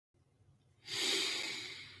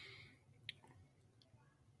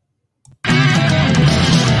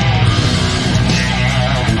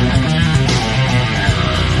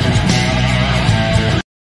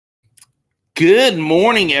Good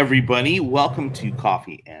morning, everybody. Welcome to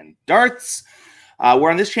Coffee and Darts.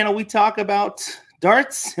 Where on this channel we talk about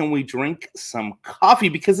darts and we drink some coffee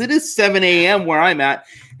because it is 7 a.m. where I'm at.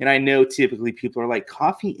 And I know typically people are like,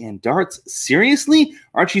 coffee and darts? Seriously?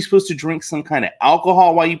 Aren't you supposed to drink some kind of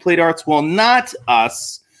alcohol while you play darts? Well, not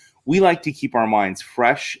us. We like to keep our minds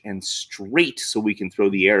fresh and straight so we can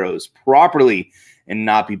throw the arrows properly and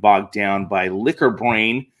not be bogged down by liquor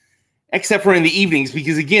brain. Except for in the evenings,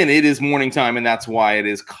 because again, it is morning time, and that's why it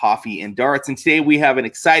is Coffee and Darts. And today we have an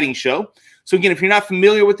exciting show. So again, if you're not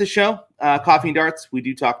familiar with the show, Coffee and Darts, we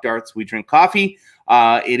do talk darts, we drink coffee.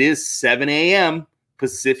 It is 7 a.m.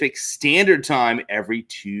 Pacific Standard Time every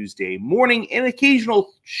Tuesday morning. An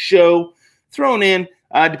occasional show thrown in,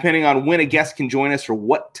 depending on when a guest can join us or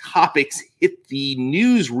what topics hit the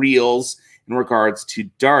news reels in regards to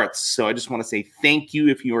darts. So I just want to say thank you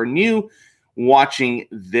if you are new watching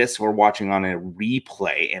this or watching on a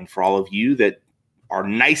replay, and for all of you that are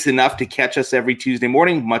nice enough to catch us every Tuesday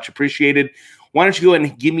morning, much appreciated. Why don't you go ahead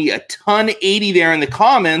and give me a ton 80 there in the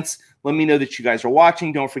comments. Let me know that you guys are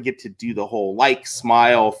watching. Don't forget to do the whole like,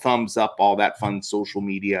 smile, thumbs up, all that fun social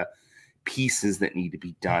media pieces that need to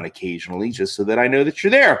be done occasionally, just so that I know that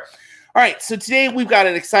you're there. All right, so today we've got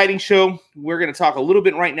an exciting show. We're going to talk a little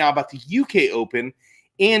bit right now about the UK Open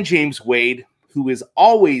and James Wade, who is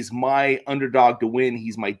always my underdog to win.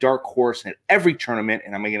 He's my dark horse at every tournament,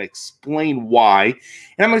 and I'm going to explain why. And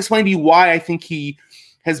I'm going to explain to you why I think he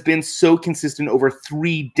has been so consistent over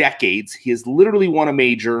 3 decades. He has literally won a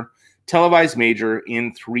major, televised major,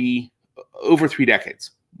 in over 3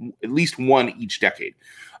 decades, at least one each decade.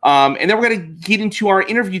 And then we're going to get into our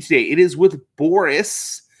interview today. It is with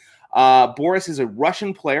Boris. Boris is a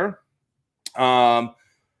Russian player. Koltsov.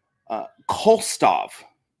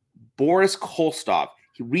 Boris Koltsov.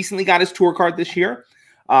 He recently got his tour card this year.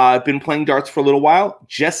 Been playing darts for a little while.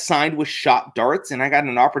 Just signed with Shot Darts, and I got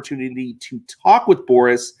an opportunity to talk with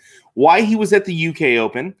Boris why he was at the UK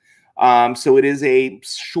Open. So it is a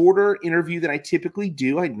shorter interview than I typically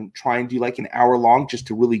do. I try and do like an hour long just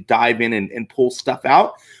to really dive in and pull stuff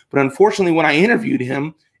out. But unfortunately, when I interviewed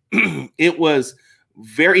him, it was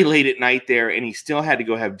very late at night there, and he still had to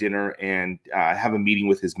go have dinner and have a meeting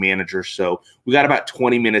with his manager. So we got about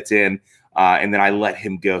 20 minutes in, and then I let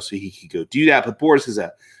him go so he could go do that. But Boris is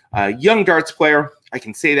a young darts player. I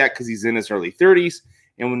can say that because he's in his early 30s,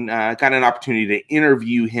 and got an opportunity to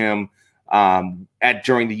interview him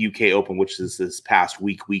during the UK Open, which is this past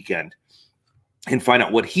weekend, and find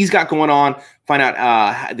out what he's got going on, find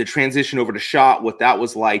out the transition over to Shot, what that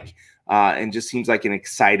was like, and just seems like an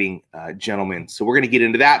exciting gentleman. So we're going to get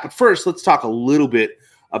into that. But first, let's talk a little bit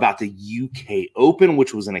about the UK Open,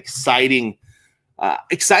 which was an exciting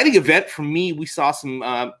event for me. We saw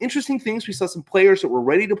some interesting things. We saw some players that were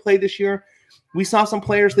ready to play this year. We saw some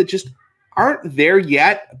players that just aren't there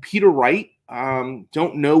yet. Peter Wright,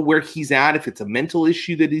 don't know where he's at, if it's a mental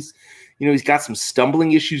issue that he's got some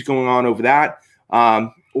stumbling issues going on over that,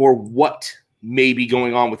 or what may be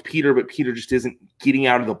going on with Peter, but Peter just isn't getting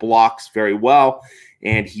out of the blocks very well,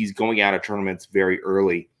 and he's going out of tournaments very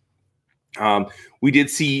early. We did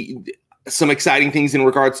see some exciting things in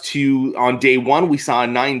regards to, on day one, we saw a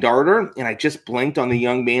 9-darter, and I just blanked on the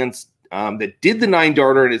young man that did the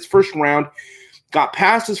 9-darter in his first round, got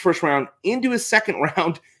past his first round, into his second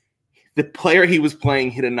round. The player he was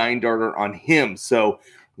playing hit a 9-darter on him. So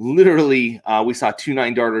literally, we saw 2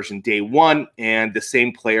 9-darters in day one, and the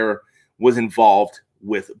same player was involved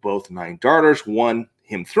with both 9-darters, one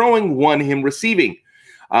him throwing, one him receiving.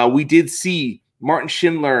 We did see Martin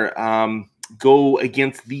Schindler go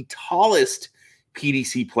against the tallest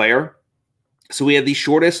PDC player. So we had the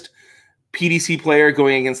shortest PDC player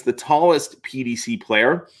going against the tallest PDC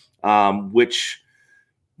player, which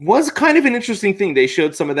was kind of an interesting thing. They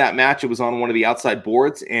showed some of that match. It was on one of the outside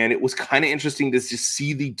boards, and it was kind of interesting to just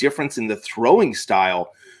see the difference in the throwing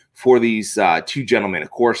style for these 2 gentlemen.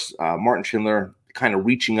 Of course, Martin Schindler kind of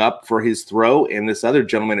reaching up for his throw, and this other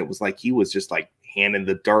gentleman, it was like he was just like handing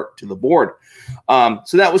the dart to the board.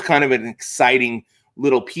 So that was kind of an exciting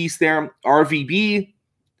little piece there. RVB,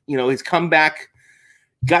 his comeback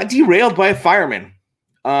got derailed by a fireman.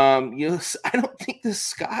 I don't think the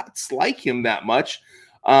Scots like him that much.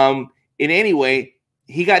 In any way,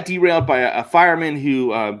 he got derailed by a fireman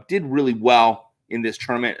who did really well in this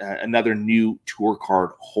tournament, another new tour card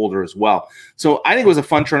holder as well. So I think it was a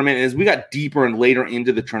fun tournament. And as we got deeper and later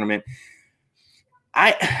into the tournament,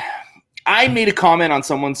 I made a comment on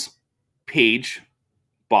someone's page,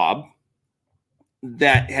 Bob,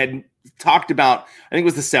 that had talked about, I think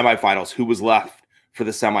it was the semifinals, who was left for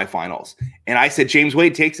the semifinals. And I said, James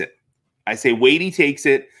Wade takes it. I say, Wadey takes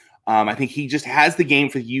it. I think he just has the game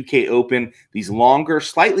for the UK Open. These longer,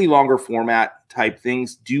 slightly longer format type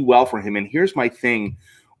things do well for him. And here's my thing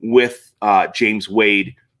with James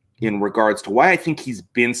Wade in regards to why I think he's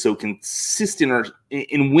been so consistent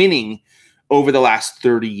in winning over the last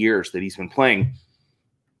 30 years that he's been playing,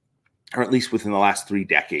 or at least within the last 3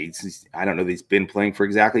 decades. I don't know that he's been playing for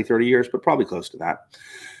exactly 30 years, but probably close to that.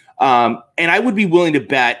 And I would be willing to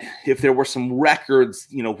bet if there were some records,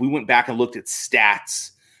 if we went back and looked at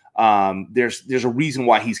stats, there's a reason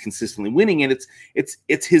why he's consistently winning, and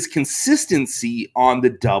it's his consistency on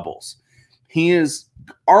the doubles. He is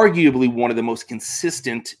arguably one of the most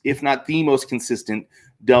consistent, if not the most consistent,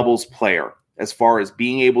 doubles player as far as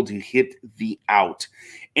being able to hit the out.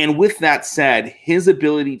 And with that said, his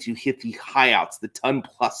ability to hit the high outs, the ton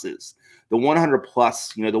pluses, the 100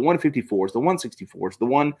 plus, the 154s, the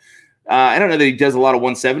 164s, I don't know that he does a lot of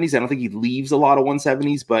 170s. I don't think he leaves a lot of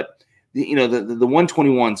 170s, but the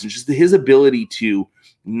 121s, and just his ability to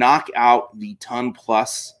knock out the ton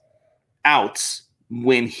plus outs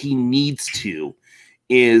when he needs to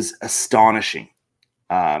is astonishing.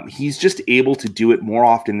 He's just able to do it more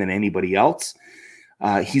often than anybody else.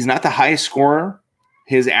 He's not the highest scorer.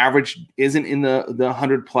 His average isn't in the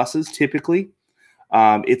 100 pluses typically.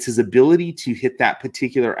 It's his ability to hit that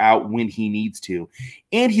particular out when he needs to.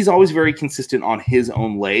 And he's always very consistent on his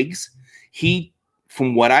own legs. He,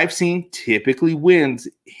 from what I've seen, typically wins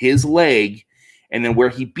his leg. And then where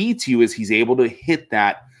he beats you is he's able to hit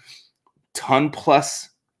that ton plus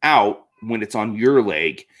out when it's on your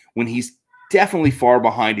leg, when he's definitely far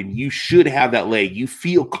behind and you should have that leg. You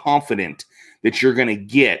feel confident that you're going to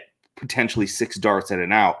get potentially 6 darts at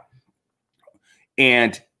an out.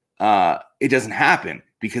 And it doesn't happen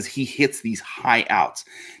because he hits these high outs.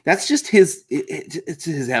 That's just it's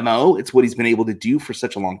his MO. It's what he's been able to do for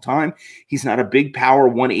such a long time. He's not a big power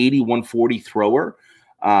 180, 140 thrower.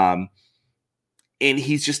 And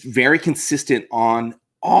he's just very consistent on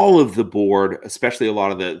all of the board, especially a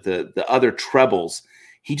lot of the other trebles.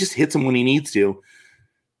 He just hits them when he needs to.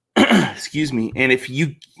 Excuse me. And if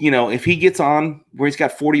if he gets on where he's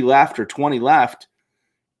got 40 left or 20 left,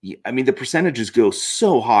 I mean, the percentages go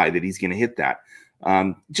so high that he's going to hit that.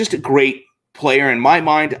 Just a great player in my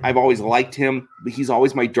mind. I've always liked him, but he's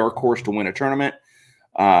always my dark horse to win a tournament.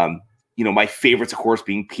 My favorites, of course,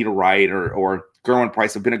 being Peter Wright or Gerwin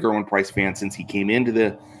Price. I've been a Gerwin Price fan since he came into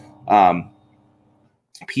the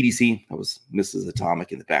PDC. That was Mrs.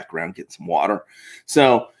 Atomic in the background getting some water.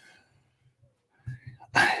 So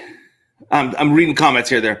I'm reading comments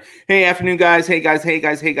here there. Hey, afternoon, guys. Hey, guys. Hey,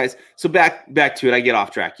 guys. Hey, guys. So back to it. I get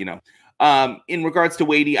off track, In regards to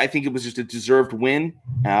Wadey, I think it was just a deserved win.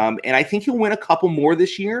 And I think he'll win a couple more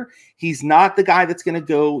this year. He's not the guy that's going to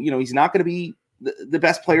go, he's not going to be the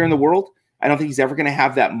best player in the world. I don't think he's ever going to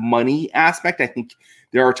have that money aspect. I think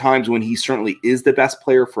there are times when he certainly is the best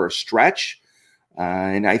player for a stretch.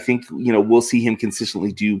 And I think, we'll see him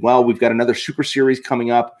consistently do well. We've got another Super Series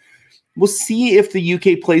coming up. We'll see if the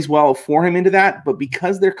UK plays well for him into that. But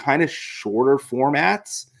because they're kind of shorter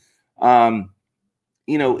formats, and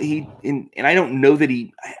I don't know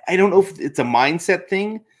that I don't know if it's a mindset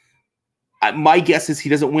thing. My guess is he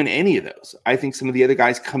doesn't win any of those. I think some of the other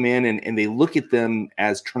guys come in and they look at them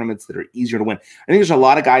as tournaments that are easier to win. I think there's a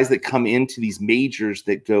lot of guys that come into these majors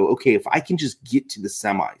that go, okay, if I can just get to the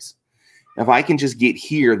semis, if I can just get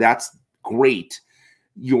here, that's great.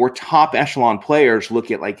 Your top echelon players look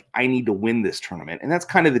at like, I need to win this tournament. And that's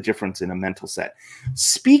kind of the difference in a mental set.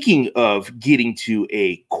 Speaking of getting to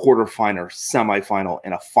a quarterfinal, semifinal,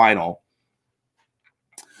 and a final,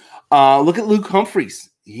 look at Luke Humphreys.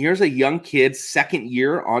 Here's a young kid, second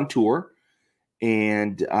year on tour,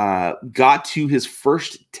 and got to his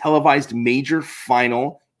first televised major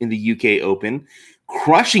final in the UK Open,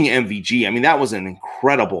 crushing MVG. I mean, that was an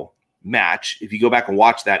incredible match. If you go back and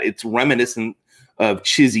watch that, it's reminiscent of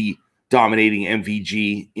Chizzy dominating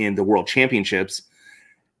MVG in the World Championships.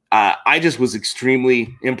 I just was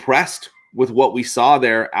extremely impressed with what we saw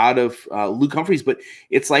there out of Luke Humphreys, but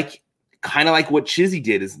it's like kind of like what Chizzy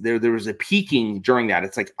did. Is there was a peaking during that.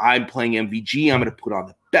 It's like, I'm playing MVG. I'm going to put on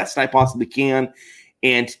the best I possibly can.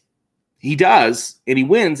 And he does, and he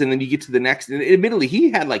wins. And then you get to the next. And admittedly,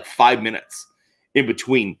 he had like 5 minutes in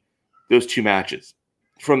between those two matches.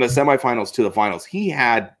 From the semifinals to the finals, he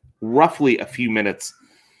had roughly a few minutes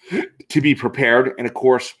to be prepared. And of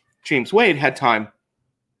course, James Wade had time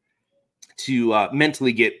to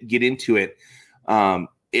mentally get into it.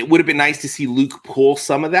 It would have been nice to see Luke pull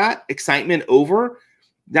some of that excitement over.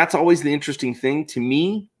 That's always the interesting thing to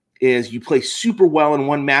me, is you play super well in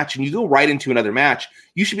one match and you go right into another match.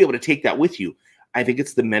 You should be able to take that with you. I think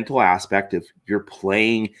it's the mental aspect of you're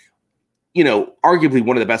playing arguably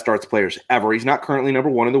one of the best darts players ever. He's not currently number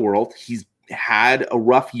one in the world. He's had a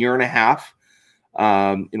rough year and a half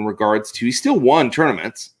in regards to, he still won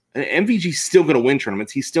tournaments. MVG's still going to win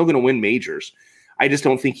tournaments. He's still going to win majors. I just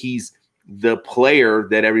don't think he's the player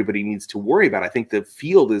that everybody needs to worry about. I think the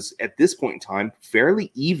field is, at this point in time,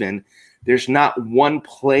 fairly even. There's not one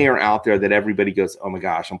player out there that everybody goes, oh my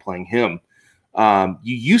gosh, I'm playing him.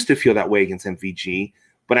 You used to feel that way against MVG,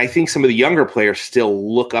 but I think some of the younger players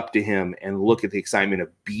still look up to him and look at the excitement of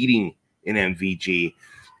beating an MVG.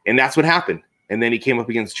 And that's what happened. And then he came up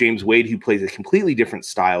against James Wade, who plays a completely different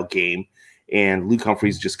style game. And Luke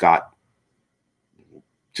Humphries just got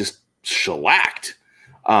shellacked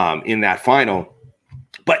in that final.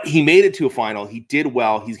 But he made it to a final. He did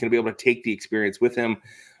well. He's going to be able to take the experience with him.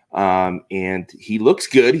 And he looks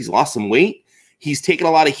good. He's lost some weight. He's taken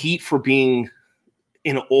a lot of heat for being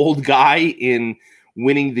an old guy in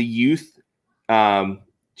winning the youth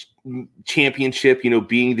championship,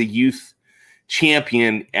 being the youth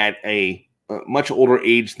champion at a much older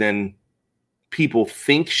age than people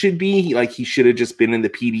think should be. He should have just been in the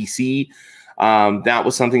PDC. That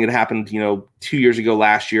was something that happened, 2 years ago,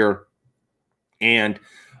 last year. And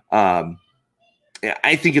I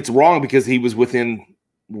think it's wrong because he was within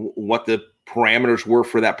what the parameters were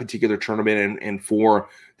for that particular tournament and for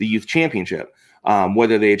the youth championship.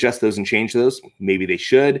 Whether they adjust those and change those, maybe they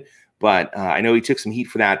should. But I know he took some heat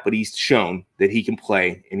for that, but he's shown that he can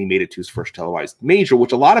play, and he made it to his first televised major,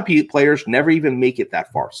 which a lot of players never even make it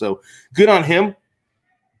that far. So good on him.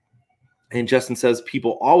 And Justin says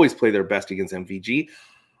people always play their best against MVG.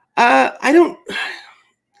 I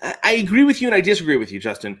agree with you and I disagree with you,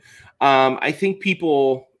 Justin. I think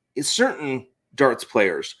certain darts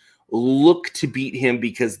players look to beat him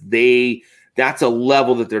because that's a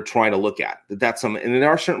level that they're trying to look at. And there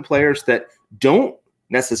are certain players that don't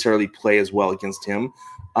necessarily play as well against him.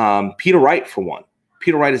 Peter Wright, for one.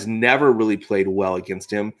 Peter Wright has never really played well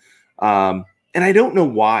against him. And I don't know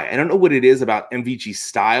why. I don't know what it is about MVG's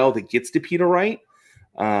style that gets to Peter Wright.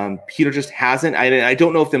 Peter just hasn't. I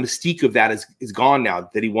don't know if the mystique of that is gone now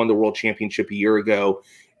that he won the world championship a year ago,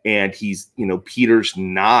 and Peter's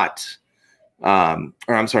not,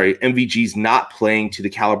 MVG's not playing to the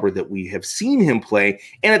caliber that we have seen him play.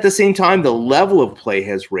 And at the same time, the level of play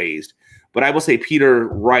has raised. But I will say Peter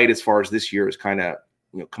Wright, as far as this year, is kind of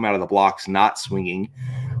come out of the blocks not swinging.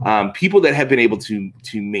 People that have been able to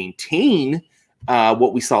maintain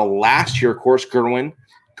what we saw last year, of course, Gerwin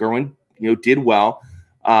did well.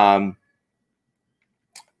 Why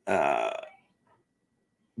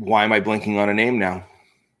am I blanking on a name now?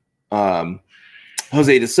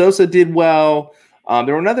 Jose de Sosa did well.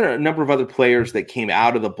 There were a number of other players that came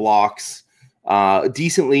out of the blocks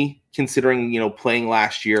decently, considering playing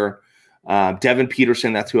last year. Devin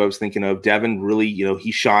Peterson, that's who I was thinking of. Devin really,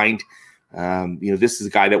 he shined. This is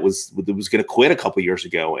a guy that was going to quit a couple years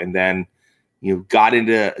ago, and then got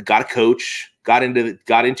a coach, got into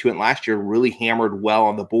it last year, really hammered well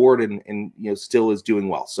on the board, and still is doing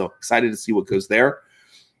well. So excited to see what goes there.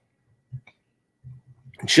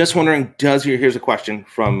 Just wondering, here's a question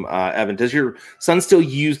from Evan. Does your son still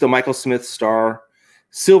use the Michael Smith Star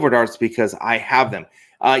silver darts? Because I have them.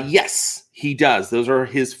 Yes, he does. Those are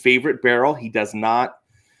his favorite barrel. He does not.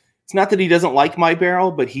 It's not that he doesn't like my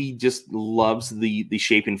barrel, but he just loves the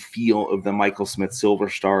shape and feel of the Michael Smith Silver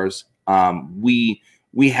Stars. We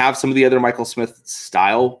have some of the other Michael Smith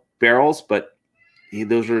style barrels, but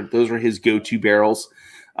those are his go-to barrels.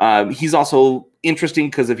 He's also interesting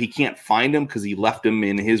because if he can't find them because he left them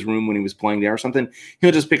in his room when he was playing there or something,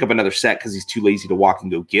 he'll just pick up another set because he's too lazy to walk and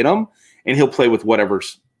go get them, and he'll play with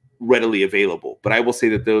whatever's readily available. But I will say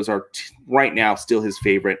that those are right now still his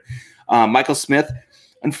favorite. Michael Smith,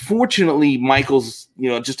 unfortunately, Michael's,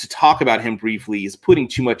 just to talk about him briefly, is putting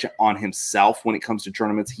too much on himself when it comes to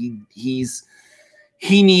tournaments. He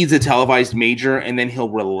needs a televised major, and then he'll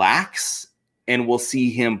relax, and we'll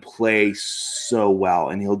see him play so well,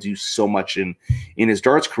 and he'll do so much in his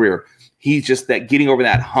darts career. He's just that getting over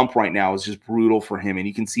that hump right now is just brutal for him, and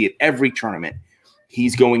you can see it every tournament.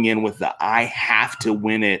 He's going in with the I have to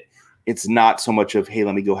win it. It's not so much of, hey,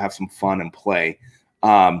 let me go have some fun and play.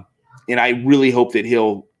 And I really hope that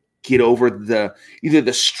he'll get over either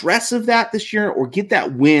the stress of that this year or get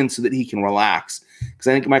that win so that he can relax. Because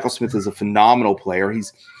I think Michael Smith is a phenomenal player.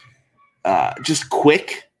 He's just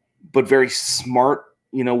quick, but very smart,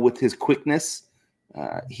 with his quickness.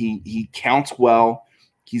 He counts well.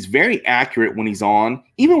 He's very accurate when he's on.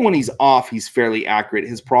 Even when he's off, he's fairly accurate.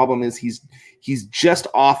 His problem is he's just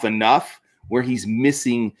off enough where he's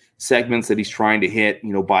missing segments that he's trying to hit,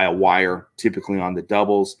 by a wire, typically on the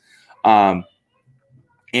doubles. And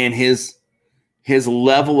his his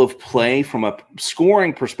level of play from a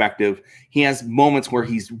scoring perspective. He has moments where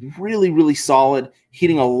he's really, really solid,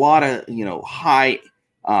 hitting a lot of, high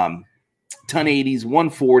 1080s,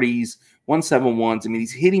 140s, 171s. I mean,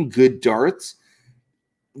 he's hitting good darts.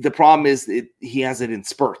 The problem is he has it in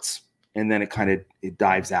spurts, and then it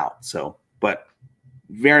dives out. So, but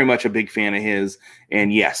very much a big fan of his.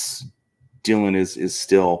 And yes, Dylan is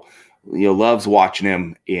still, loves watching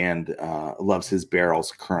him and loves his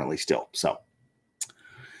barrels currently still. So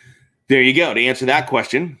there you go to answer that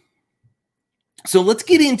question. So let's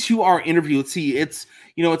get into our interview. Let's see. It's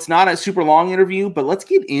not a super long interview, but let's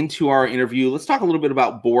get into our interview. Let's talk a little bit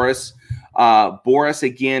about Boris. Boris,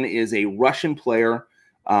 again, is a Russian player.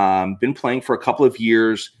 Been playing for a couple of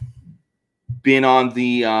years. Been on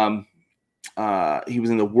the he was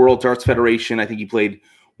in the World Darts Federation. I think he played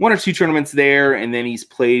 1 or 2 tournaments there, and then he's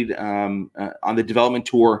played on the development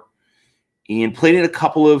tour and played in a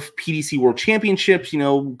couple of PDC World Championships,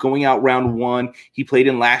 going out round 1. He played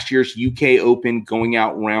in last year's UK Open, going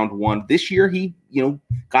out round 1. This year he,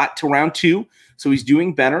 got to round 2, so he's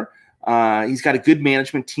doing better. He's got a good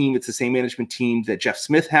management team. It's the same management team that Jeff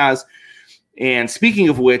Smith has. And speaking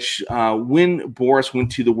of which, when Boris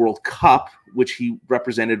went to the World Cup, which he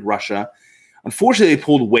represented Russia, unfortunately they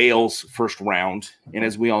pulled Wales first round. And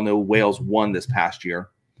as we all know, Wales won this past year.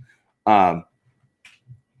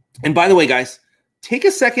 And by the way, guys, take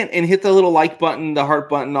a second and hit the little like button, the heart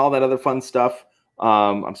button, all that other fun stuff.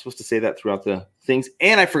 I'm supposed to say that throughout the things.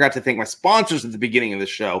 And I forgot to thank my sponsors at the beginning of the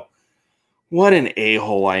show. What an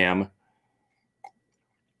a-hole I am.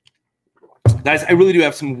 Guys, I really do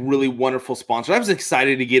have some really wonderful sponsors. I was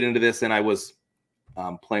excited to get into this, and I was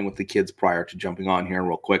playing with the kids prior to jumping on here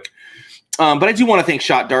real quick. But I do want to thank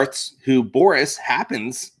Shot Darts, who Boris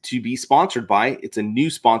happens to be sponsored by. It's a new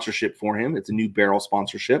sponsorship for him. It's a new barrel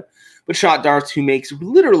sponsorship. But Shot Darts, who makes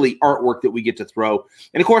literally artwork that we get to throw.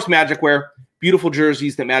 And, of course, Magicwear, beautiful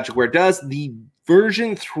jerseys that Magicwear does. The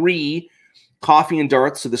version 3 coffee and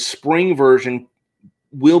darts, so the spring version,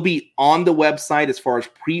 will be on the website as far as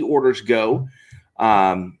pre-orders go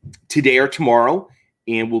today or tomorrow,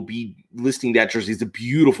 and we'll be listing that jersey. It's a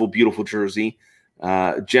beautiful, beautiful jersey.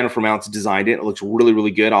 Jennifer Mounts designed it. It looks really,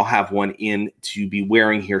 really good. I'll have one in to be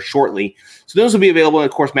wearing here shortly. So those will be available. And,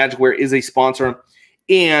 of course, Magicwear is a sponsor,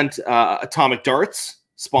 and Atomic Darts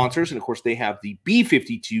sponsors. And, of course, they have the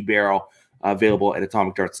B52 barrel available at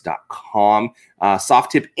atomicdarts.com.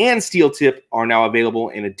 Soft tip and steel tip are now available,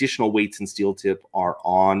 and additional weights and steel tip are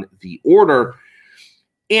on the order.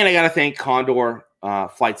 And I got to thank Condor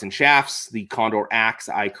Flights and Shafts, the Condor axe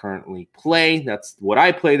I currently play. That's what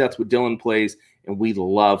I play. That's what Dylan plays, and we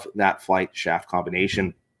love that flight shaft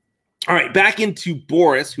combination. All right, back into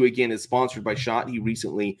Boris, who, again, is sponsored by Shot. He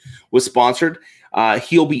recently was sponsored.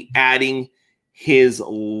 He'll be adding his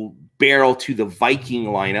barrel to the Viking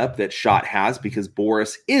lineup that Shot has, because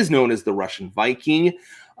Boris is known as the Russian Viking.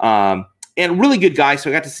 And really good guy, so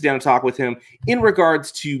I got to sit down and talk with him in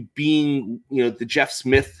regards to being, the Jeff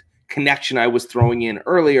Smith connection I was throwing in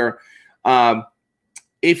earlier.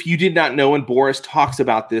 If you did not know, and Boris talks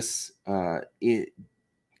about this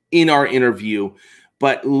in our interview,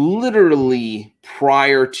 but literally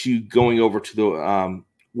prior to going over to the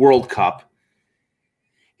World Cup,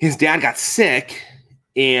 his dad got sick,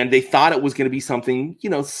 and they thought it was going to be something,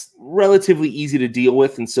 relatively easy to deal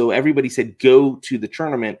with. And so everybody said, go to the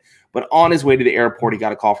tournament. But on his way to the airport, he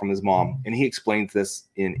got a call from his mom, and he explains this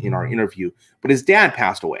in our interview. But his dad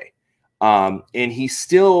passed away. And he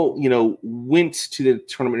still, went to the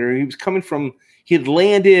tournament. He was coming from, he had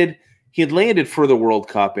landed for the World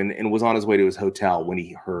Cup and was on his way to his hotel when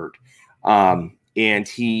he heard. And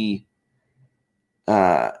he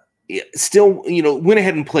still, went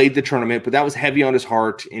ahead and played the tournament, but that was heavy on his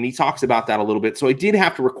heart. And he talks about that a little bit. So I did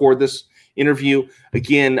have to record this interview.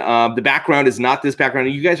 Again, the background is not this background.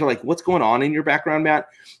 And you guys are like, what's going on in your background, Matt?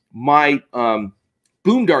 My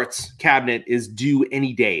Boom Darts cabinet is due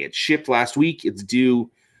any day. It shipped last week. It's due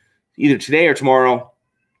either today or tomorrow.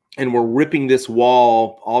 And we're ripping this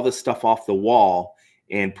wall, all this stuff off the wall,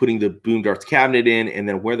 and putting the Boom Darts cabinet in. And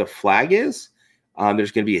then where the flag is,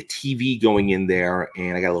 there's going to be a TV going in there.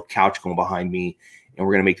 And I got a little couch going behind me. And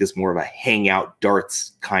we're going to make this more of a hangout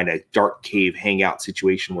darts kind of dark cave hangout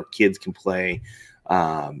situation where kids can play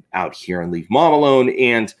out here and leave mom alone.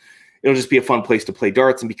 And it'll just be a fun place to play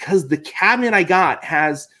darts. And because the cabinet I got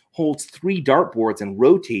holds 3 dartboards and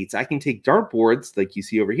rotates, I can take dartboards like you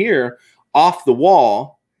see over here off the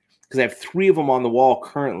wall, because I have 3 of them on the wall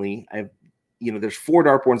currently. I have, there's 4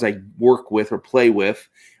 dartboards I work with or play with.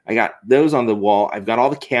 I got those on the wall. I've got all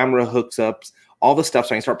the camera hookups, all the stuff,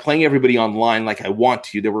 so I can start playing everybody online like I want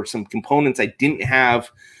to. There were some components I didn't have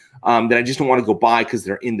that I just don't want to go buy because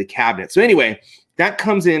they're in the cabinet. So anyway, that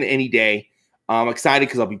comes in any day. I'm excited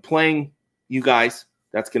because I'll be playing you guys.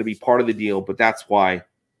 That's going to be part of the deal, but that's why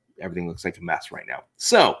everything looks like a mess right now.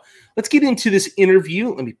 So let's get into this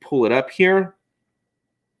interview. Let me pull it up here.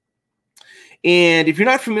 And if you're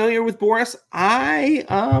not familiar with Boris, I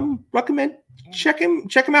recommend check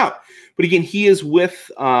him out. But again, he is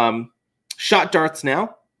with Shot Darts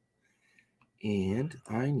now. And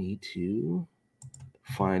I need to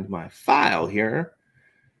find my file here.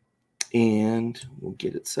 And we'll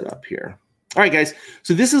get it set up here. All right, guys.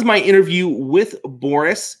 So this is my interview with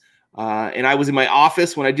Boris. And I was in my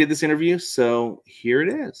office when I did this interview. So here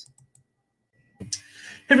it is.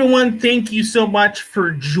 Hey everyone, thank you so much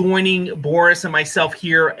for joining Boris and myself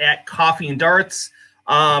here at Coffee and Darts.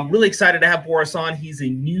 Really excited to have Boris on. He's a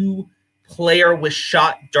new player with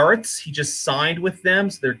Shot Darts. He just signed with them,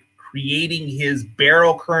 so they're creating his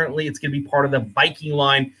barrel currently. It's going to be part of the Viking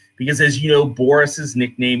line because, as you know, Boris's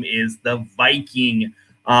nickname is the Viking,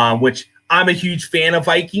 which I'm a huge fan of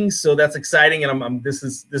Vikings, so that's exciting, and this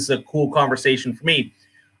is a cool conversation for me.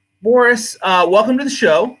 Boris, welcome to the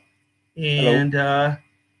show, and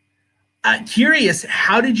I'm curious,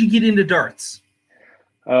 how did you get into darts?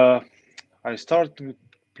 I started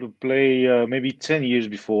to play maybe 10 years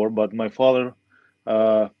before, but my father,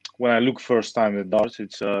 when I look first time at darts,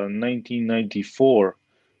 it's 1994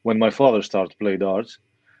 when my father started to play darts.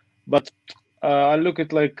 But I look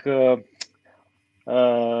at like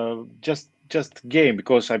just game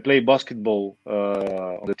because I play basketball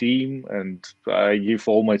on the team and I give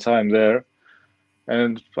all my time there,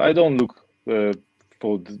 and I don't look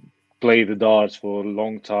play the darts for a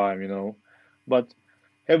long time, you know. But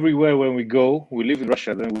everywhere when we go, we live in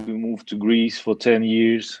Russia, then we move to Greece for 10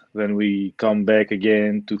 years, then we come back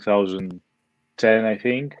again, 2010, I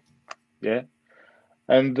think. Yeah.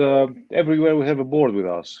 And everywhere we have a board with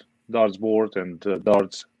us, darts board and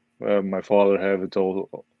darts. My father have it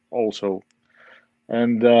also.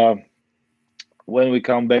 And when we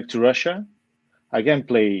come back to Russia, I can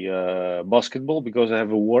play basketball because I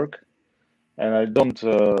have a work. And I don't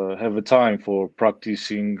have a time for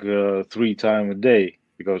practicing 3 times a day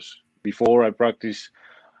because before I practice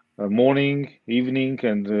morning, evening,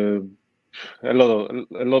 and a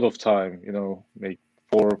lot of time. You know, make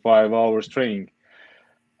 4 or 5 hours training.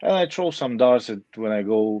 And I throw some darts when I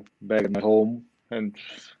go back at my home, and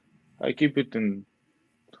I keep it. And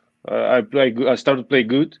I play. I start to play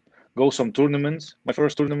good. Go some tournaments. My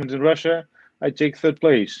first tournament in Russia, I take third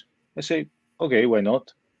place. I say, okay, why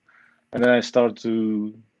not? And then I start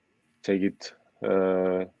to take it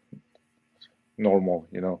normal,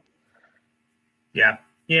 you know. Yeah,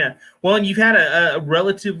 yeah. Well, and you've had a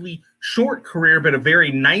relatively short career, but a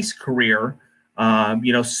very nice career,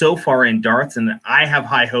 you know, so far in darts. And I have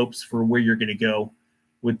high hopes for where you're going to go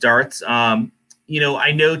with darts. You know,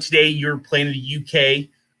 I know today you're playing the UK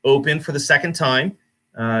Open for the second time.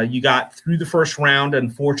 You got through the first round.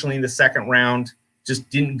 Unfortunately, the second round just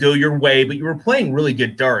didn't go your way, but you were playing really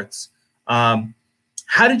good darts.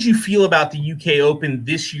 How did you feel about the UK Open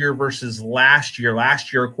this year versus last year?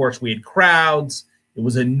 Last year, of course, we had crowds. It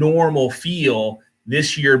was a normal feel.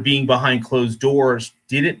 This year, being behind closed doors,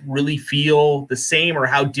 did it really feel the same, or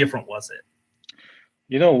how different was it?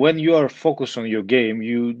 You know, when you are focused on your game,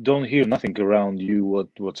 you don't hear nothing around you.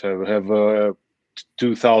 Whatever have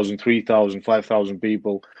 2,000, 3,000, 5,000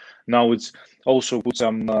 people. Now it's also put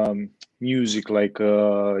some music, like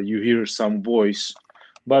you hear some voice,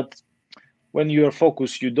 but when you are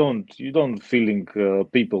focused, you don't feeling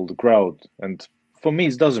people, the crowd. And for me,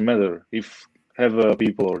 it doesn't matter if have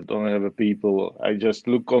people or don't have people. I just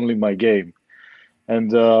look only my game,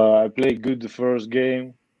 and I play good the first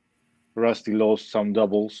game. Rusty lost some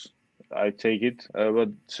doubles. I take it, but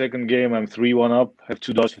second game I'm 3-1 up. Have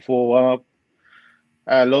 2 dots for 4-1 up.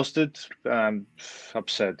 I lost it. I'm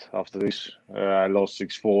upset after this. I lost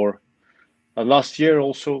 6-4. Last year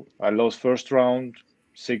also I lost first round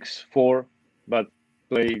 6-4, but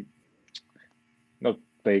play not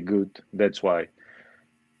play good. That's why.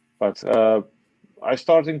 But I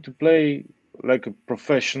starting to play like a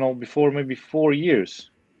professional before maybe 4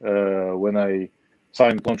 years when I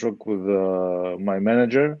signed contract with my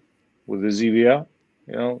manager with the ZVA.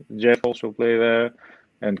 You know, Jeff also play there,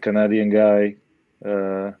 and Canadian guy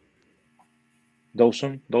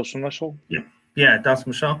Dawson Marshall. Yeah, Dawson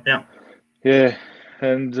Marshall. Yeah. Yeah,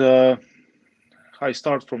 and I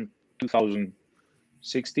start from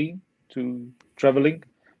 2016 to traveling,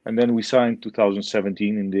 and then we signed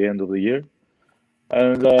 2017 in the end of the year,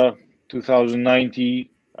 and 2019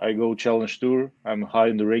 I go challenge tour. I'm high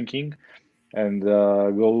in the ranking, and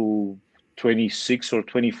go 26 or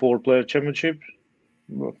 24 player championship.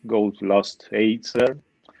 go to last 8 there.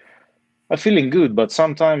 I'm feeling good, but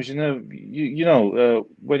sometimes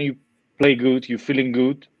when you play good, you're feeling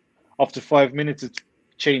good. After 5 minutes, it's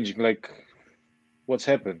changing. Like what's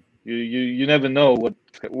happened? You never know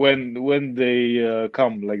when they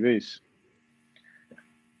come like this.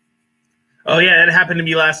 Oh yeah, it happened to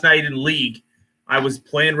me last night in League. I was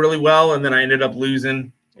playing really well, and then I ended up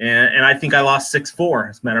losing, and I think I lost 6-4.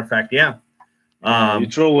 As a matter of fact, yeah. You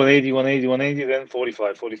throw 180, 180, 180, then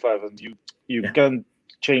 45, 45, and you can't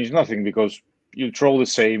change nothing because you throw the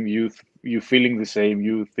same, you feeling the same,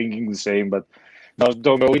 you thinking the same, but now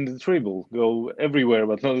don't go in the triple. Go everywhere,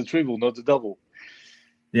 but not the triple, not the double.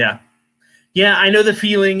 Yeah, I know the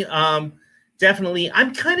feeling. Definitely.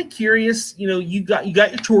 I'm kind of curious. You got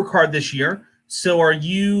your tour card this year. So are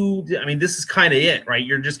you? I mean, this is kind of it, right?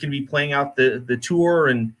 You're just going to be playing out the tour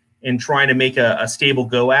and trying to make a stable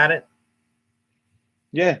go at it.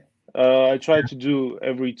 Yeah, I try to do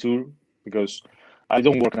every tour because I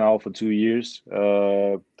don't work now for 2 years.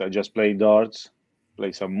 I just play darts,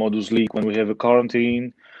 play some Modus League when we have a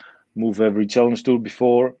quarantine, move every challenge tour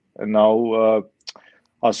before, and now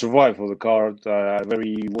I survive for the card. I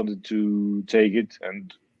very wanted to take it,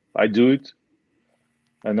 and I do it.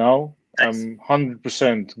 And now I'm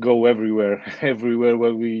 100% go everywhere, everywhere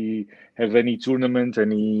where we have any tournament,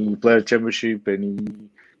 any player championship, any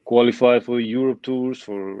qualify for Europe tours,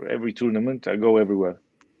 for every tournament. I go everywhere.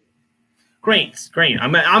 Great.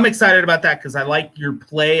 I'm excited about that because I like your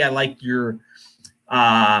play. I like your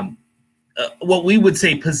what we would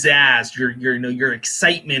say pizzazz. Your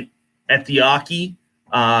excitement at the Aki.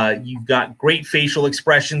 You've got great facial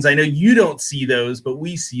expressions. I know you don't see those, but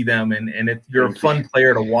we see them, and you're a fun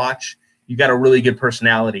player to watch. You've got a really good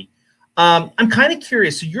personality. I'm kind of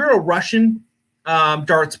curious. So you're a Russian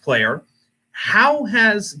darts player.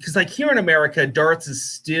 Because like here in America, darts is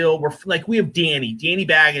still, we have Danny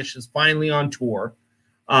Baggish is finally on tour.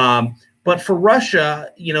 But for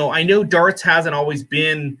Russia, I know darts hasn't always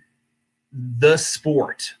been the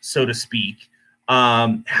sport, so to speak.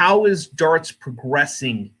 How is darts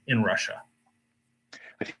progressing in Russia?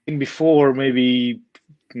 I think before maybe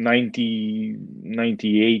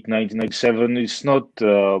 1998, 1997, it's not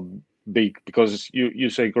big because you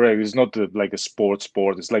say correct. It's not like a sport.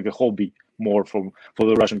 It's like a hobby more for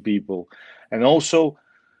the Russian people. And also,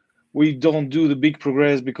 we don't do the big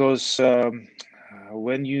progress because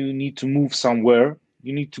when you need to move somewhere,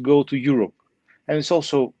 you need to go to Europe. And it's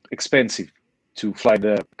also expensive to fly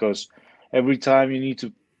there because every time you need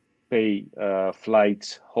to pay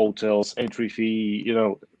flights, hotels, entry fee,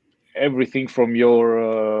 everything from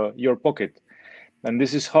your pocket. And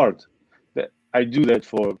this is hard. I do that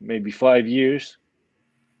for maybe 5 years,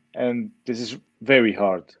 and this is very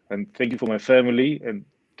hard. And thank you for my family, and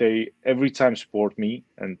they every time support me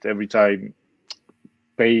and every time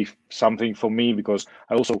pay something for me because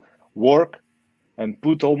I also work and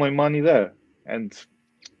put all my money there. And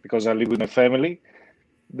because I live with my family,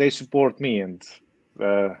 they support me and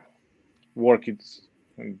work it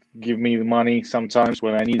and give me the money sometimes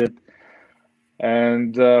when I need it.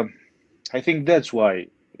 And I think that's why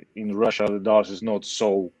in Russia the darts is not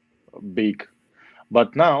so big.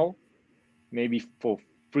 But now, maybe for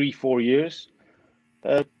 3-4 years,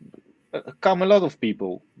 come a lot of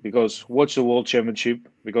people because watch the World Championship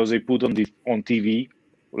because they put on TV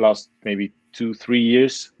last maybe 2-3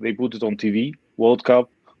 years. They put it on TV, World Cup,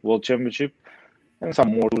 World Championship, and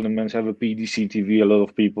some more tournaments have a PDC TV. A lot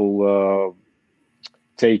of people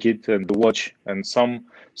take it and watch, and some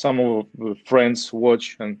of the friends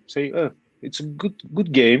watch and say, "Oh, it's a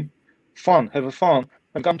good game, fun, have a fun,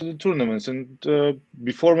 and come to the tournaments." And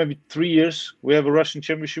before maybe 3 years, we have a Russian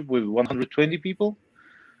championship with 120 people.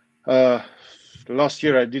 Last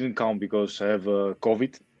year I didn't come because I have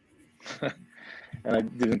COVID, and I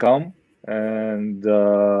didn't come. And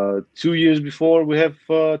 2 years before, we have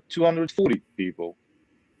 240 people.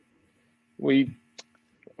 We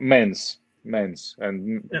men's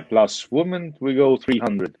and plus women, we go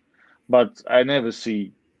 300. But I never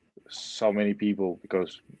see so many people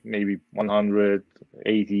because maybe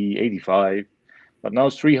 180, 85, but now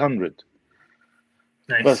it's 300.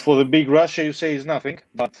 Nice. But for the big Russia, you say is nothing,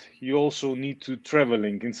 but you also need to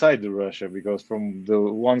traveling inside the Russia because from the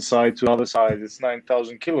one side to the other side, it's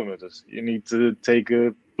 9,000 kilometers. You need to take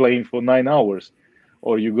a plane for 9 hours,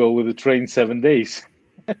 or you go with a train 7 days.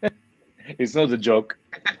 It's not a joke.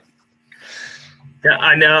 Yeah,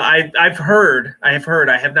 I know. I've heard. I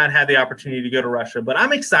have not had the opportunity to go to Russia, but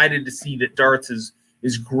I'm excited to see that darts is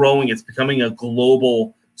growing. It's becoming a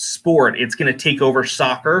global sport. It's going to take over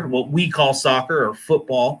soccer, what we call soccer or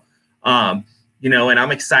football. and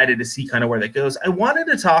I'm excited to see kind of where that goes. I wanted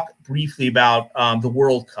to talk briefly about the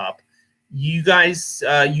World Cup. You guys,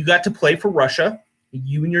 you got to play for Russia.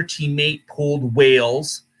 You and your teammate pulled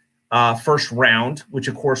Wales first round, which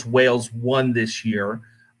of course Wales won this year.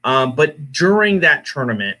 But during that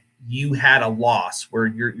tournament, you had a loss where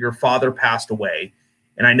your father passed away.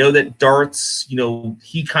 And I know that darts,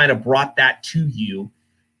 he kind of brought that to you.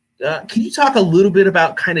 Can you talk a little bit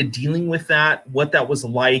about kind of dealing with that, what that was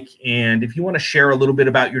like? And if you want to share a little bit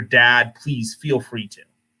about your dad, please feel free to.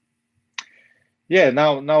 Yeah,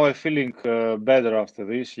 now I'm feeling better after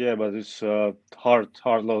this. Yeah, but it's hard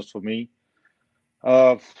loss for me.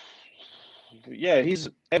 Yeah, he's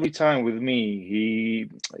every time with me.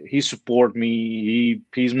 He support me.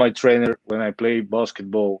 He's my trainer when I play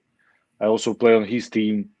basketball. I also play on his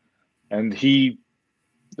team, and he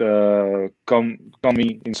come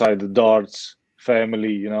me inside the darts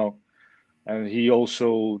family, and he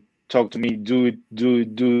also talked to me, do it,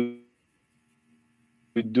 and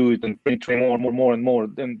train more and more.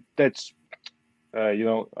 And that's, I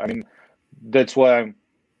mean, that's why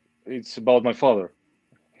it's about my father.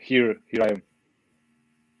 Here I am.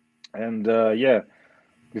 And yeah,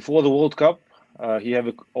 before the World Cup, he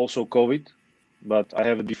had also COVID, but I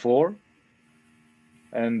have it before.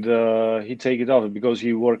 And he take it off because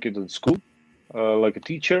he worked at school, like a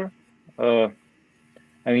teacher, and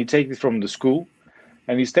he take it from the school,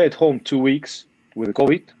 and he stay at home 2 weeks with the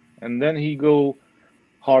COVID, and then he go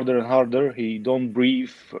harder and harder. He don't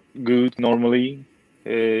breathe good normally.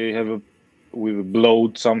 With a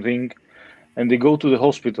bloat something, and they go to the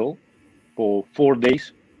hospital for 4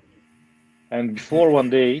 days. And before one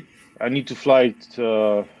day, I need to fly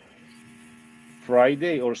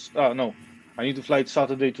Friday or no, I need to fly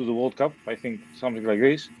Saturday to the World Cup. I think something like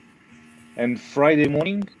this. And Friday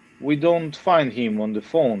morning, we don't find him on the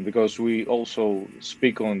phone because we also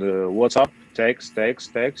speak on the WhatsApp, text.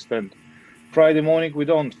 And Friday morning, we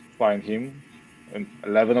don't find him. And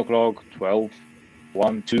 11 o'clock, 12,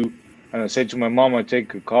 1, 2. And I said to my mom, I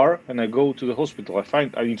take a car and I go to the hospital. I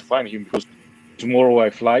need to find him because tomorrow I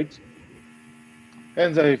flight.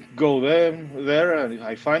 And I go there and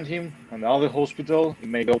I find him in the other hospital. He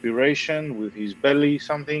made operation with his belly,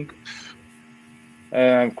 something.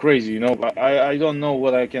 And I'm crazy, I don't know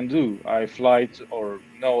what I can do. I flight or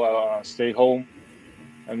no, I stay home.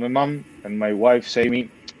 And my mom and my wife say me,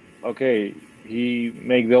 okay, he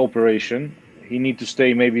make the operation. He need to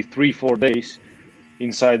stay maybe 3-4 days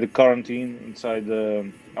inside the quarantine,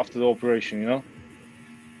 after the operation,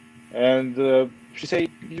 And she say,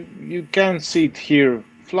 you can't sit here,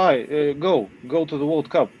 fly, go to the World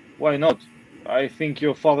Cup. Why not? I think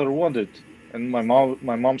your father wanted. And my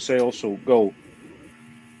mom say also, go.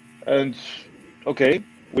 And okay,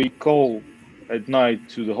 we call at night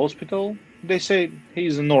to the hospital. They say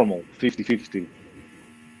he's a normal 50-50.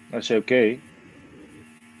 I say, okay.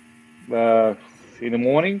 In the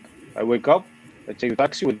morning, I wake up, I take a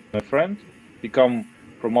taxi with my friend. He come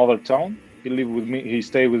from other town. He live with me. He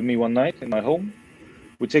stay with me one night in my home.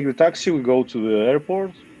 We take the taxi. We go to the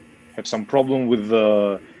airport. Have some problem with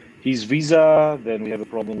his visa. Then we have a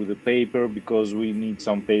problem with the paper because we need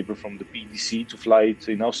some paper from the PDC to fly it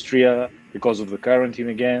in Austria because of the quarantine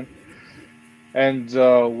again. And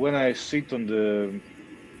when I sit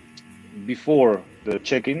before the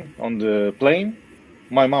check-in on the plane,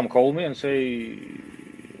 my mom called me and say,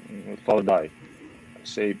 father died. I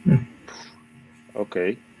say,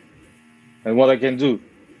 okay. And what I can do?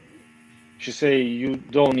 She say, you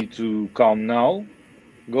don't need to come now.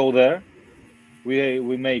 Go there.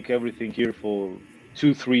 We make everything here for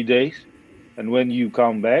 2-3 days. And when you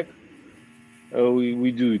come back,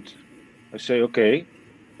 we do it. I say, okay.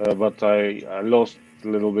 But I lost a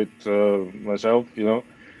little bit myself,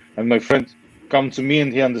 And my friend come to me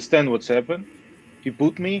and he understand what's happened. He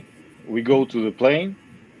put me. We go to the plane.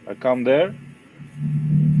 I come there.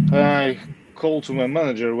 I call to my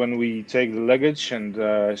manager when we take the luggage, and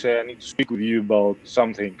I say I need to speak with you about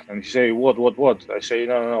something. And he say, what? I say,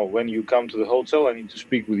 no. When you come to the hotel, I need to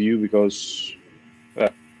speak with you because.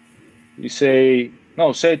 He say,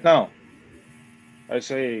 no, say it now. I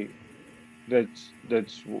say, that's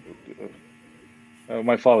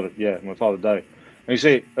my father. Yeah, my father died. And he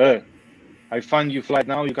say, I find you flight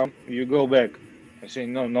now. You go back. I say,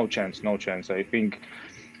 no chance. I think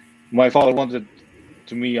my father wanted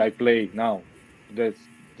to me. I play now. That's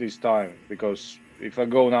this time because if I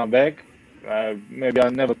go now back, maybe I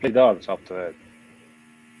never play darts after that.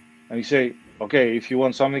 And he say, okay, if you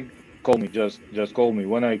want something, call me. Just call me.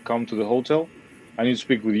 When I come to the hotel, I need to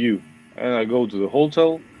speak with you. And I go to the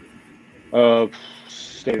hotel,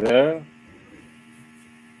 stay there.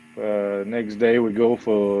 Next day we go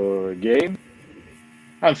for a game.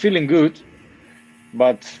 I'm feeling good,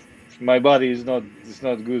 but my body is not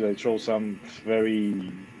good. I throw some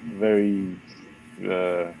very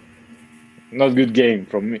not good game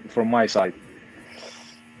from my side.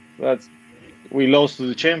 But we lost to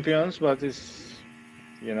the champions, but it's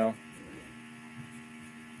it's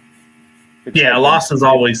Yeah, happened. loss is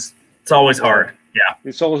always hard. Yeah.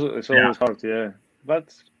 It's always hard, yeah.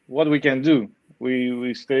 But what we can do,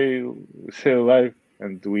 we stay alive,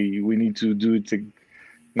 and we need to do it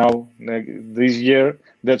now this year.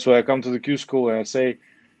 That's why I come to the Q school and I say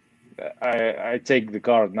I take the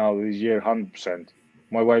card now this year 100%.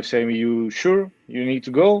 My wife say me, you sure you need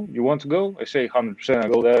to go? You want to go? I say 100%. I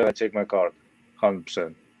go there. I take my card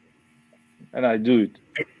 100%, and I do it.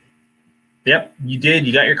 Yep, you did.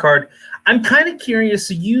 You got your card. I'm kind of curious.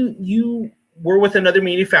 So you were with another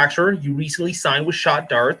manufacturer. You recently signed with Shot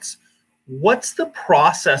Darts. What's the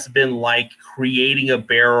process been like creating a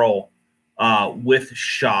barrel with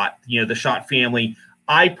Shot? The Shot family.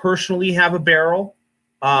 I personally have a barrel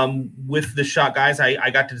with the Shot guys. I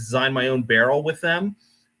got to design my own barrel with them.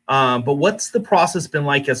 But what's the process been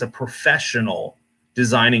like as a professional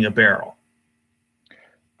designing a barrel?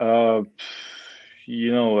 I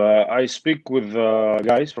speak with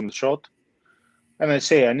guys from the Shot, and I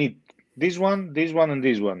say I need this one, and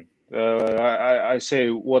this one. I say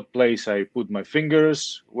what place I put my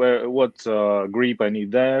fingers, what grip I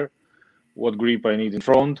need there, what grip I need in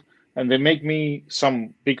front, and they make me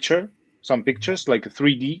some pictures like a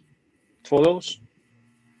 3D photos,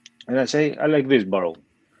 and I say I like this barrel.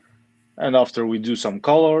 And after we do some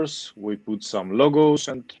colors, we put some logos,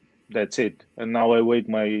 and that's it. And now I wait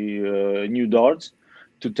my new darts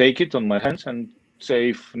to take it on my hands and say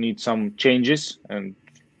if need some changes, and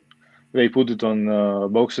they put it on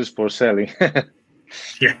boxes for selling.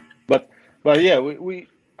 Yeah. But yeah,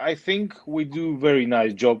 I think we do very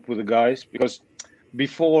nice job with the guys, because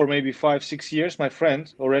before maybe 5-6 years, my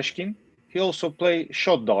friend Oreshkin, he also play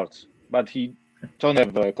Shot darts, but he don't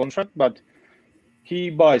have a contract, but he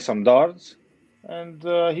buys some darts and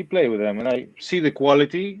he play with them, and I see the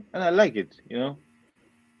quality and I like it, And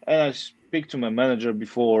I speak to my manager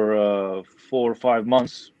before 4 or 5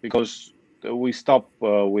 months, because we stop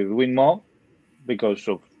with windmill because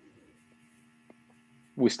of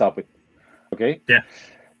we stop it. Okay. Yeah.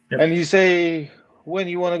 Yep. And he say, when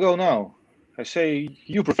you want to go now? I say,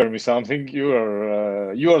 you prefer me something. You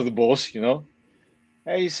are the boss, And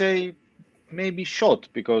he say, maybe Shot,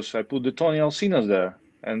 because I put the Tony Alcinas there,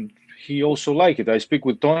 and he also like it. I speak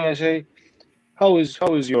with Tony. I say, how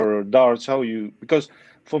is your darts? Because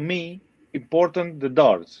for me important the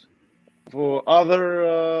darts. For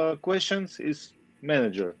other questions is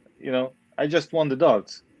manager. I just want the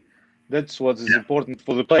darts. That's what is important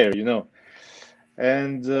for the player.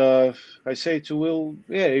 And I say to Will,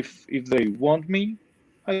 yeah, if they want me,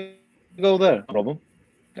 I go there, no problem.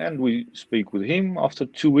 And we speak with him. After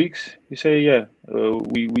 2 weeks, he say, yeah,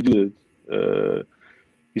 we do it.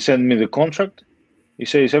 He sent me the contract. He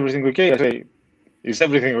says, is everything okay? I say, is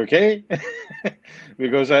everything okay?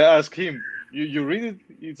 Because I ask him, you read it?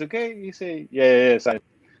 It's okay? He say, yeah, sign it.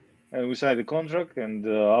 And we signed the contract, and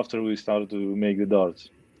after we started to make the darts.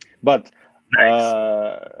 But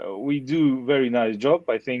we do very nice job.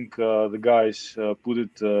 I think the guys put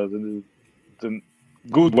it the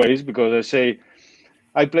good ways, because I say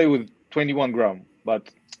I play with 21 gram, but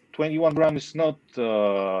 21 gram is not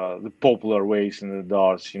the popular ways in the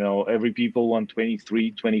darts. Every people want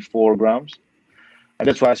 23, 24 grams. And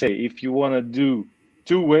that's why I say, if you want to do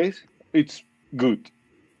 2 ways, it's good.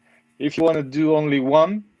 If you want to do only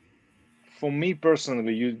one, for me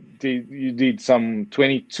personally, you did some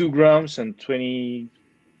 22 grams and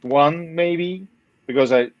 21 maybe,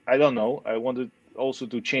 because I don't know. I wanted also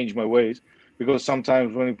to change my ways, because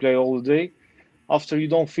sometimes when you play all the day, after you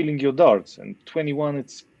don't feeling your darts, and 21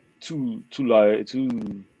 it's too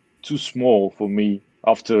small for me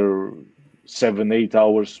after 7-8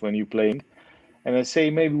 hours when you're playing. And I say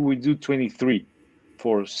maybe we do 23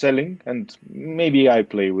 for selling, and maybe I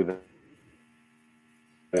play with it.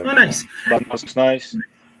 Oh, nice. But it's nice,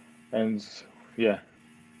 and yeah,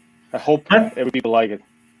 I hope every people like it.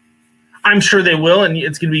 I'm sure they will, and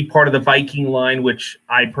it's going to be part of the Viking line, which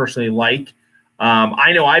I personally like.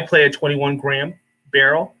 I know I play a 21 gram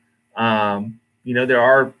barrel. There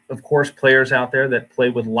are, of course, players out there that play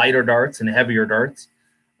with lighter darts and heavier darts.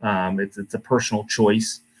 It's a personal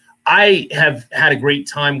choice. I have had a great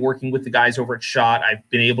time working with the guys over at Shot. I've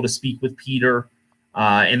been able to speak with Peter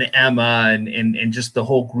and Emma and just the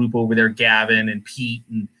whole group over there, Gavin and Pete,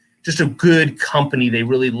 and just a good company. They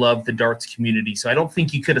really love the darts community. So I don't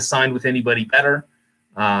think you could have signed with anybody better.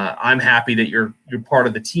 I'm happy that you're part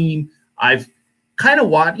of the team. I've kind of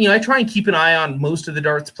watch, I try and keep an eye on most of the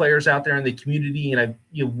darts players out there in the community, and I've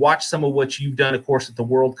watched some of what you've done, of course, at the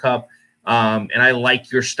World Cup, and I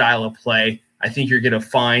like your style of play. I think you're going to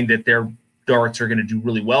find that their darts are going to do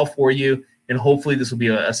really well for you, and hopefully this will be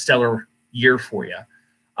a stellar year for you.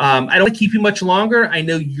 I don't want to keep you much longer. I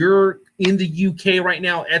know you're in the UK right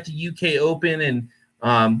now at the UK Open, and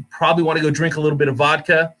probably want to go drink a little bit of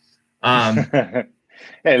vodka. I'm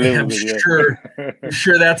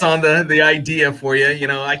sure that's on the idea for you.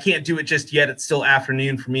 I can't do it just yet. It's still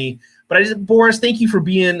afternoon for me. But Boris, thank you for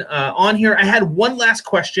being on here. I had one last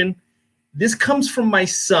question. This comes from my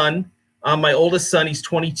son, my oldest son. He's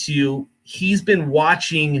 22. He's been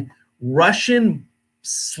watching Russian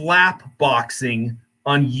slap boxing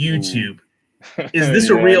on YouTube. Is this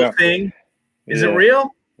a real thing? Is it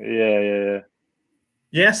real? Yeah.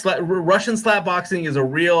 Yes, Russian slap boxing is a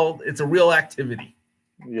real activity.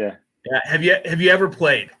 Yeah. Have you ever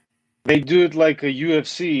played? They do it like a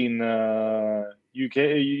UFC in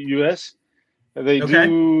US. They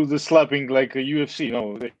do the slapping like a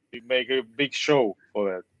UFC. They make a big show for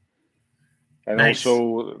that. And nice.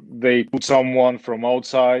 Also they put someone from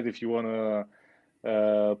outside if you want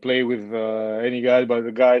to play with any guy, but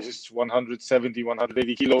the guy is 170,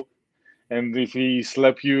 180 kilo. And if he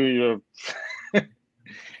slap you, you're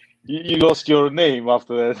you lost your name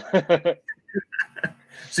after that.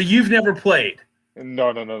 So you've never played? No.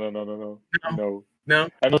 I'm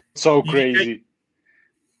not so crazy.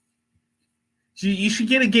 You should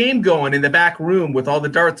get a game going in the back room with all the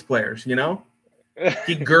darts players, Get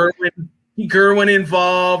Gerwin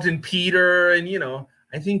involved, and Peter, and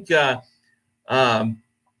I think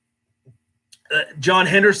John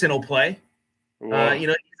Henderson will play. He's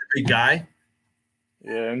a big guy.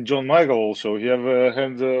 Yeah, and John Michael also. He have a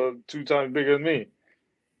hand 2 times bigger than me.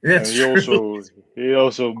 That's true. He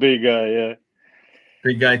also big guy. Yeah.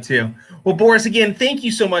 Big guy too. Well, Boris, again, thank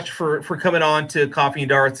you so much for coming on to Coffee and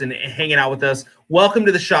Darts and hanging out with us. Welcome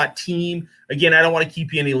to the Shot team. Again, I don't want to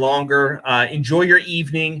keep you any longer. Enjoy your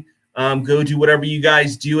evening. Go do whatever you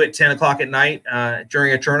guys do at 10 o'clock at night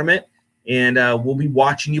during a tournament, and we'll be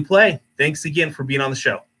watching you play. Thanks again for being on the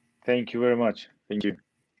show. Thank you very much. Thank you.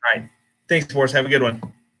 All right. Thanks, Boris. Have a good one.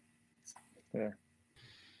 Yeah.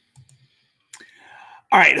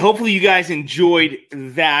 All right. Hopefully you guys enjoyed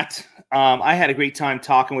that. I had a great time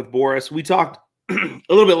talking with Boris. We talked a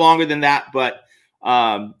little bit longer than that, but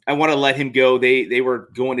I want to let him go. They were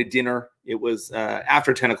going to dinner. It was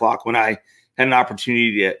after 10 o'clock when I had an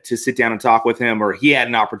opportunity to sit down and talk with him, or he had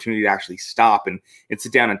an opportunity to actually stop and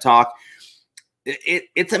sit down and talk.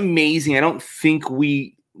 It's amazing. I don't think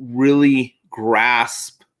we really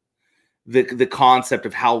grasp the concept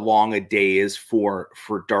of how long a day is for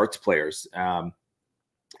darts players. And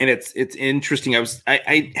it's interesting.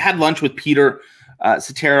 I had lunch with Peter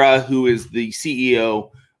Cetera, who is the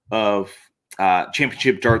CEO of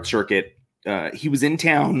Championship Dart Circuit. He was in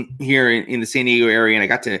town here in the San Diego area, and I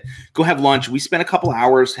got to go have lunch. We spent a couple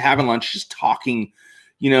hours having lunch, just talking,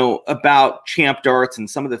 about Champ Darts and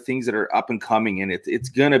some of the things that are up and coming, and it's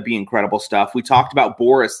going to be incredible stuff. We talked about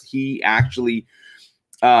Boris. He actually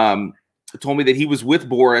told me that he was with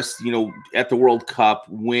Boris, at the World Cup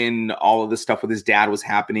when all of this stuff with his dad was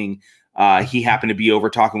happening. He happened to be over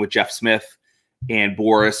talking with Jeff Smith, and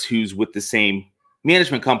Boris, who's with the same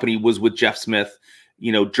management company, was with Jeff Smith,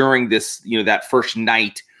 during this, that first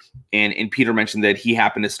night. And Peter mentioned that he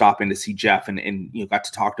happened to stop in to see Jeff and got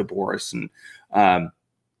to talk to Boris. And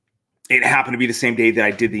it happened to be the same day that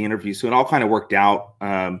I did the interview. So it all kind of worked out.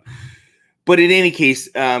 But in any case,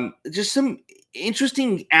 just some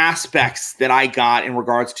interesting aspects that I got in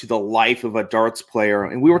regards to the life of a darts player.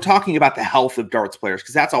 And we were talking about the health of darts players,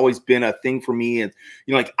 because that's always been a thing for me. And,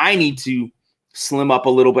 I need to slim up a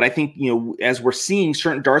little bit. I think, as we're seeing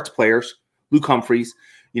certain darts players, Luke Humphreys,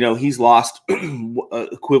 he's lost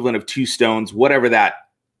equivalent of 2 stones, whatever that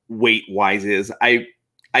weight wise is. I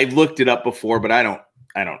looked it up before, but I don't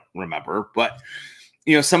remember. But,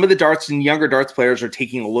 some of the darts and younger darts players are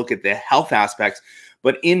taking a look at the health aspects.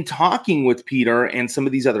 But in talking with Peter and some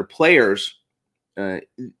of these other players,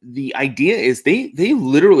 the idea is they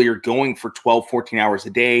literally are going for 12, 14 hours a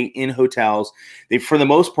day in hotels. They, for the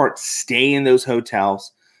most part, stay in those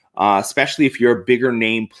hotels, especially if you're a bigger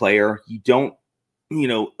name player. You don't,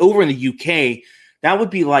 over in the UK, that would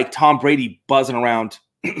be like Tom Brady buzzing around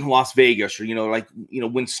Las Vegas, or,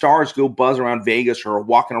 when stars go buzz around Vegas or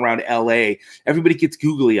walking around LA, everybody gets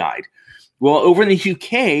googly eyed. Well, over in the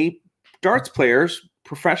UK, darts players,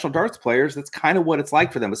 professional darts players, that's kind of what it's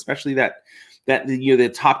like for them, especially that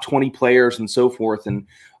the top 20 players and so forth. And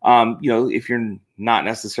if you're not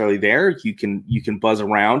necessarily there, you can buzz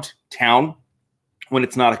around town when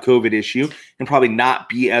it's not a COVID issue, and probably not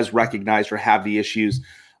be as recognized or have the issues,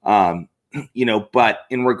 but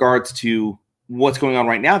in regards to what's going on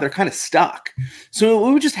right now, they're kind of stuck. So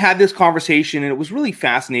we just had this conversation, and it was really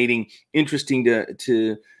fascinating, interesting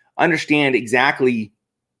to understand exactly,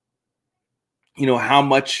 how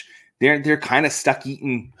much they're kind of stuck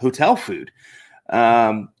eating hotel food.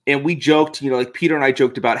 And we joked, like Peter and I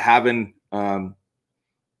joked about having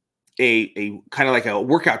a kind of like a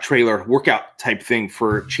workout type thing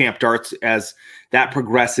for Champ Darts as that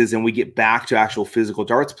progresses and we get back to actual physical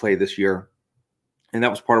darts play this year. And that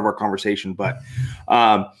was part of our conversation. But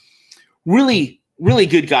really, really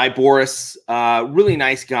good guy, Boris. Really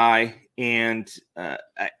nice guy. And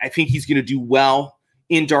I think he's going to do well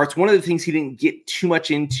in darts. One of the things he didn't get too much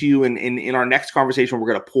into, and in our next conversation, we're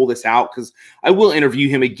going to pull this out because I will interview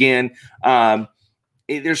him again.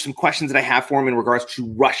 There's some questions that I have for him in regards to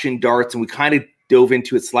Russian darts, and we kind of dove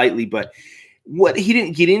into it slightly. But what he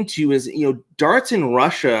didn't get into is, darts in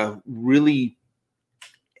Russia really,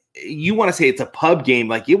 you want to say it's a pub game.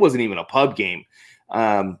 Like, it wasn't even a pub game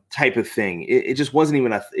type of thing. It just wasn't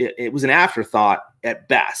even it was an afterthought at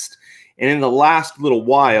best. And in the last little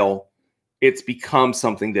while, it's become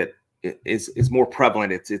something that is more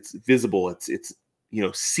prevalent. It's visible. It's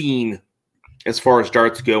seen as far as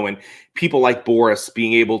darts go, and people like Boris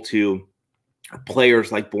being able to,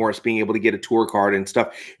 players like Boris being able to get a tour card and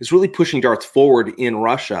stuff is really pushing darts forward in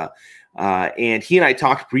Russia. And he and I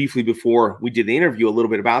talked briefly before we did the interview a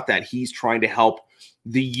little bit about that. He's trying to help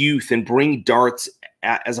the youth and bring darts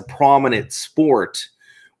as a prominent sport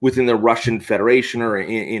within the Russian Federation or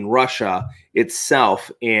in Russia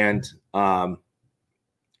itself. And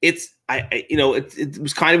it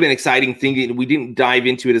was kind of an exciting thing. We didn't dive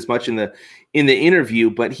into it as much in the interview,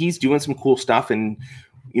 but he's doing some cool stuff. And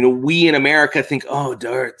we in America think, oh,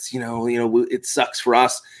 darts, it sucks for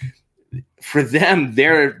us. For them,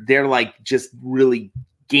 they're like just really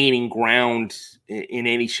gaining ground in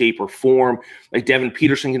any shape or form. Like Devin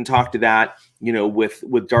Peterson can talk to that,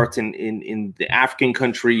 with darts in the African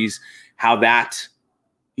countries, how that,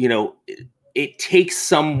 it takes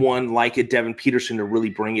someone like a Devin Peterson to really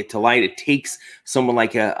bring it to light. It takes someone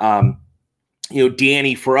like a,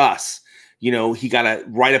 Danny for us. He got a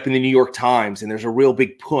write up in the New York Times, and there's a real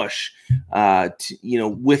big push,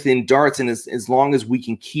 within darts. And as long as we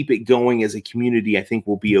can keep it going as a community, I think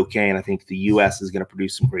we'll be okay. And I think the U.S. is going to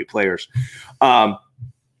produce some great players. Well,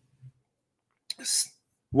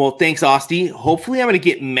 thanks, Osti. Hopefully I'm going to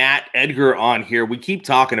get Matt Edgar on here. We keep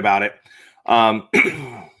talking about it.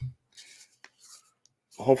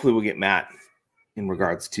 Hopefully we'll get Matt in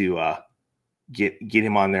regards to get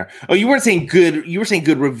him on there. Oh, you weren't saying good. You were saying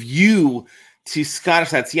good review to Scottish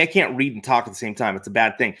side. See, I can't read and talk at the same time. It's a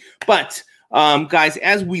bad thing. But guys,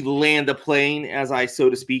 as we land the plane, as I so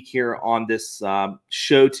to speak here on this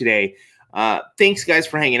show today, thanks guys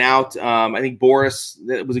for hanging out. I think Boris,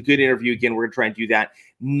 that was a good interview. Again, we're gonna try and do that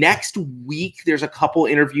next week. There's a couple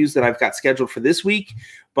interviews that I've got scheduled for this week,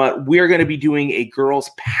 but we're going to be doing a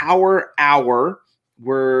girls power hour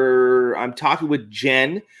where I'm talking with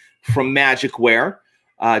Jen from Magicwear,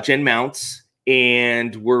 Jen Mounts,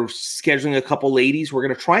 and we're scheduling a couple ladies. We're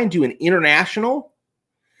going to try and do an international.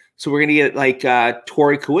 So we're going to get like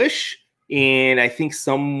Tori Kuish and I think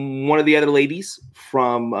one of the other ladies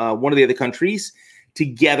from one of the other countries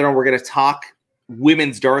together, and we're going to talk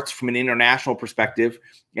women's darts from an international perspective.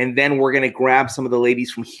 And then we're going to grab some of the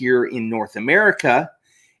ladies from here in North America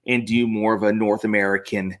and do more of a North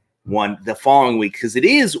American one the following week, because it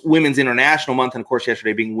is Women's International Month. And of course,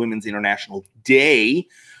 yesterday being Women's International Day,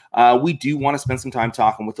 we do want to spend some time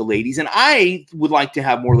talking with the ladies. And I would like to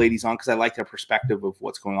have more ladies on because I like their perspective of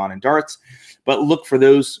what's going on in darts. But look for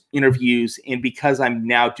those interviews. And because I'm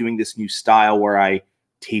now doing this new style where I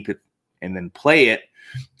tape it and then play it,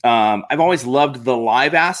 I've always loved the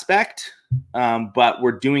live aspect, but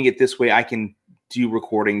we're doing it this way. I can do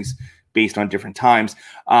recordings based on different times.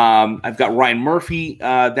 I've got Ryan Murphy.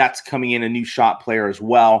 That's coming in, a new shot player as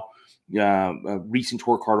well, a recent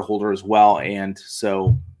tour card holder as well. And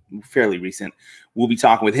so fairly recent. We'll be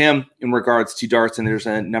talking with him in regards to darts, and there's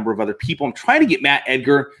a number of other people. I'm trying to get Matt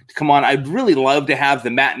Edgar to come on. I'd really love to have the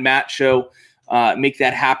Matt and Matt show, make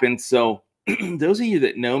that happen. So those of you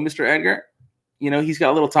that know Mr. Edgar, he's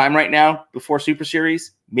got a little time right now before Super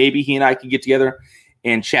Series. Maybe he and I could get together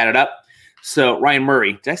and chat it up. So Ryan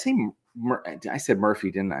Murray, did I say I said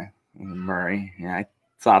Murphy, didn't I? Murray. Yeah, I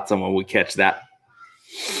thought someone would catch that.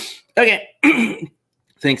 Okay.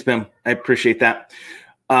 Thanks, Bim. I appreciate that.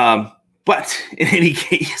 But in any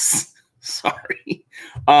case, sorry.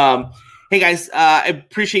 Hey guys, I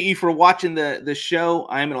appreciate you for watching the show.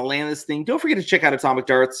 I'm going to land this thing. Don't forget to check out Atomic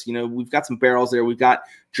Darts. You know, we've got some barrels there. We've got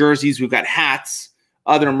jerseys. We've got hats,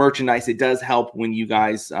 other merchandise. It does help when you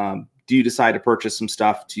guys do decide to purchase some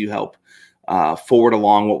stuff to help forward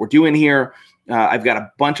along what we're doing here. I've got a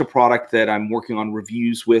bunch of product that I'm working on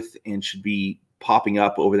reviews with and should be popping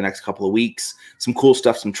up over the next couple of weeks. Some cool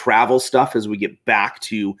stuff, some travel stuff as we get back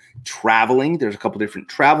to traveling. There's a couple different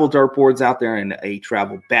travel dartboards out there and a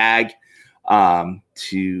travel bag to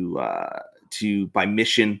by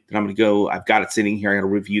mission that I'm going to go. I've got it sitting here. I got to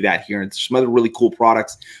review that here. And some other really cool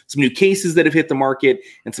products, some new cases that have hit the market,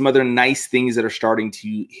 and some other nice things that are starting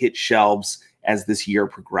to hit shelves as this year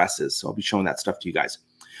progresses. So I'll be showing that stuff to you guys.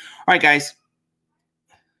 All right, guys.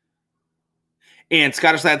 And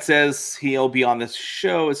Scottish Lad says he'll be on this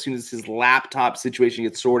show as soon as his laptop situation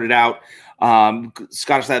gets sorted out.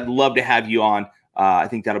 Scottish Lad, love to have you on. I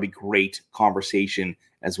think that'll be great conversation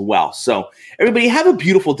as well. So everybody have a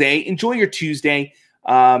beautiful day. Enjoy your Tuesday.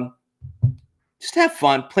 Just have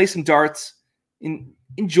fun. Play some darts.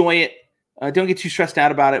 Enjoy it. Don't get too stressed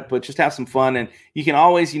out about it, but just have some fun. And you can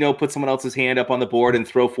always, you know, put someone else's hand up on the board and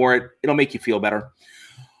throw for it. It'll make you feel better.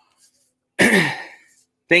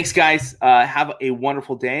 Thanks, guys. Have a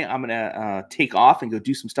wonderful day. I'm going to take off and go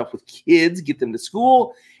do some stuff with kids, get them to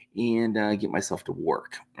school, and get myself to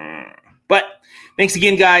work. But thanks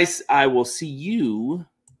again, guys. I will see you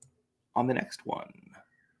on the next one.